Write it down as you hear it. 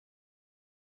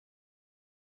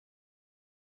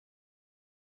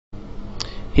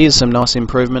Here's some nice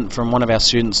improvement from one of our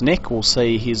students, Nick. We'll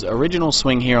see his original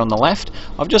swing here on the left.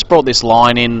 I've just brought this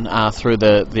line in through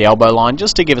the elbow line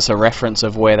just to give us a reference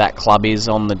of where that club is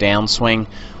on the downswing.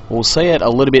 We'll see it a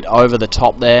little bit over the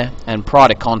top there, and prior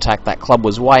to contact that club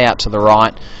was way out to the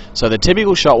right. So the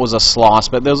typical shot was a slice,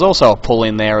 but there was also a pull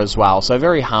in there as well. So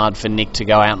very hard for Nick to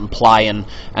go out and play and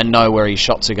know where his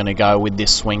shots are going to go with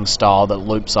this swing style that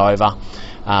loops over.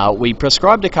 We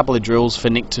prescribed a couple of drills for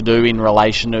Nick to do in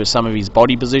relation to some of his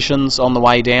body positions on the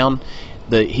way down.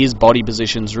 His body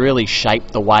positions really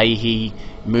shaped the way he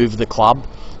moved the club.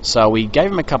 So we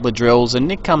gave him a couple of drills, and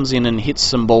Nick comes in and hits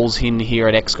some balls in here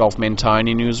at X-Golf Mentone,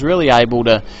 and he was really able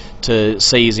to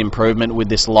see his improvement with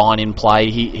this line in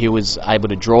play. He was able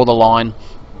to draw the line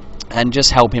and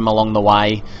just help him along the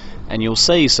way. And you'll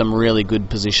see some really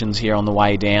good positions here on the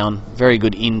way down. Very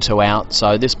good in to out.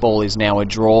 So this ball is now a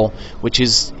draw, which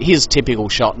is his typical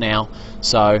shot now.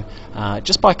 So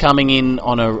just by coming in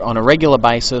on a regular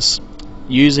basis,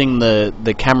 using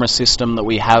the camera system that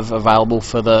we have available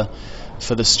for the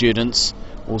students,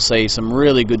 we'll see some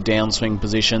really good downswing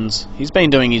positions. He's been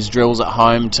doing his drills at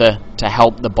home to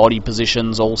help the body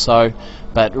positions also,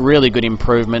 but really good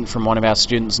improvement from one of our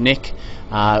students, Nick.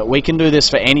 We can do this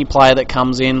for any player that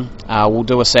comes in. We'll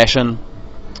do a session,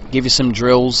 give you some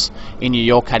drills in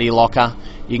your Caddy locker.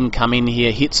 You can come in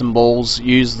here, hit some balls,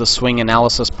 use the swing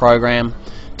analysis program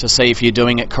to see if you're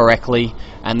doing it correctly,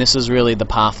 and this is really the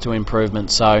path to improvement.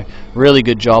 So really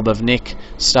good job of Nick,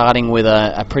 starting with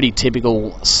a pretty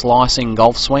typical slicing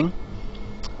golf swing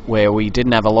where we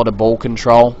didn't have a lot of ball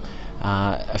control.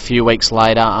 A few weeks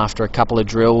later, after a couple of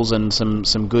drills and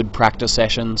some good practice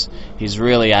sessions, he's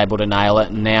really able to nail it,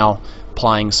 and now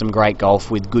playing some great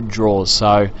golf with good draws.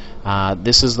 So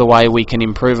this is the way we can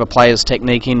improve a player's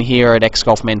technique in here at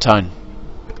X-Golf Mentone.